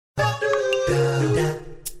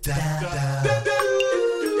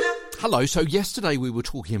Hello. So yesterday we were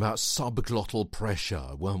talking about subglottal pressure,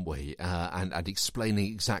 weren't we? And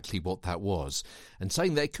explaining exactly what that was, and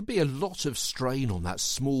saying there could be a lot of strain on that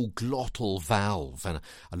small glottal valve and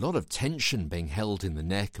a lot of tension being held in the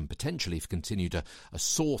neck, and potentially if continued a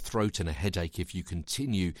sore throat and a headache if you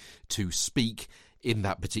continue to speak in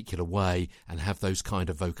that particular way and have those kind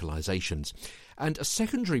of vocalizations. And a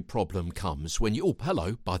secondary problem comes when you... Oh,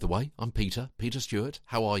 hello, by the way, I'm Peter Stewart.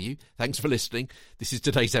 How are you? Thanks for listening. This is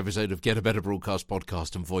today's episode of Get a Better Broadcast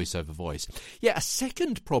Podcast and Voice Over Voice. Yeah, a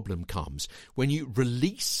second problem comes when you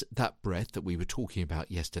release that breath that we were talking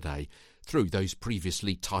about yesterday through those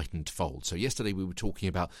previously tightened folds. So yesterday we were talking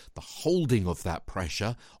about the holding of that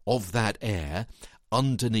pressure, of that air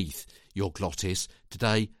underneath your glottis.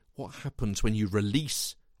 Today, what happens when you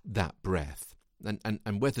release that breath?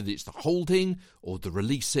 And whether it's the holding or the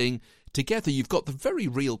releasing, together you've got the very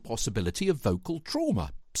real possibility of vocal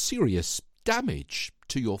trauma, serious damage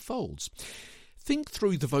to your folds. Think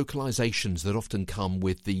through the vocalizations that often come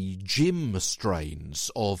with the gym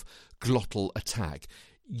strains of glottal attack,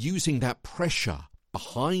 using that pressure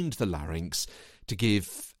behind the larynx to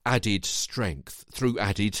give added strength through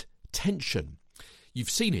added tension. You've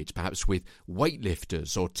seen it perhaps with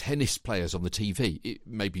weightlifters or tennis players on the TV.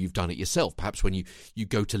 Maybe you've done it yourself, perhaps when you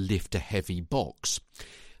go to lift a heavy box.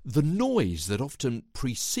 The noise that often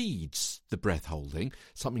precedes the breath holding,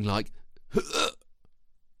 something like,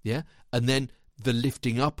 yeah, and then the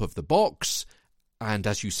lifting up of the box, and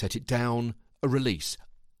as you set it down, a release.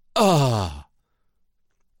 Ah!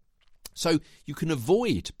 So you can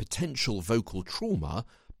avoid potential vocal trauma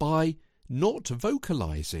by not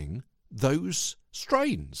vocalizing those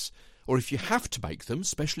strains, or if you have to make them,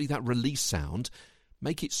 especially that release sound,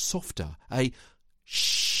 make it softer, a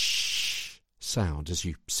shh sound as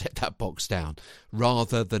you set that box down,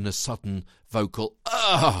 rather than a sudden vocal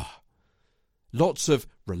ah. Lots of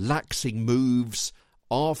relaxing moves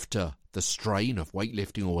after the strain of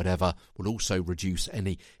weightlifting or whatever will also reduce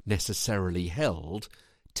any necessarily held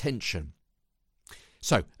tension.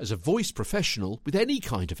 So, as a voice professional with any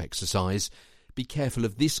kind of exercise, be careful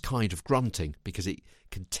of this kind of grunting because it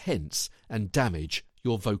can tense and damage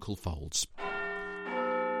your vocal folds.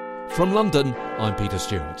 From London, I'm Peter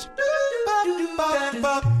Stewart.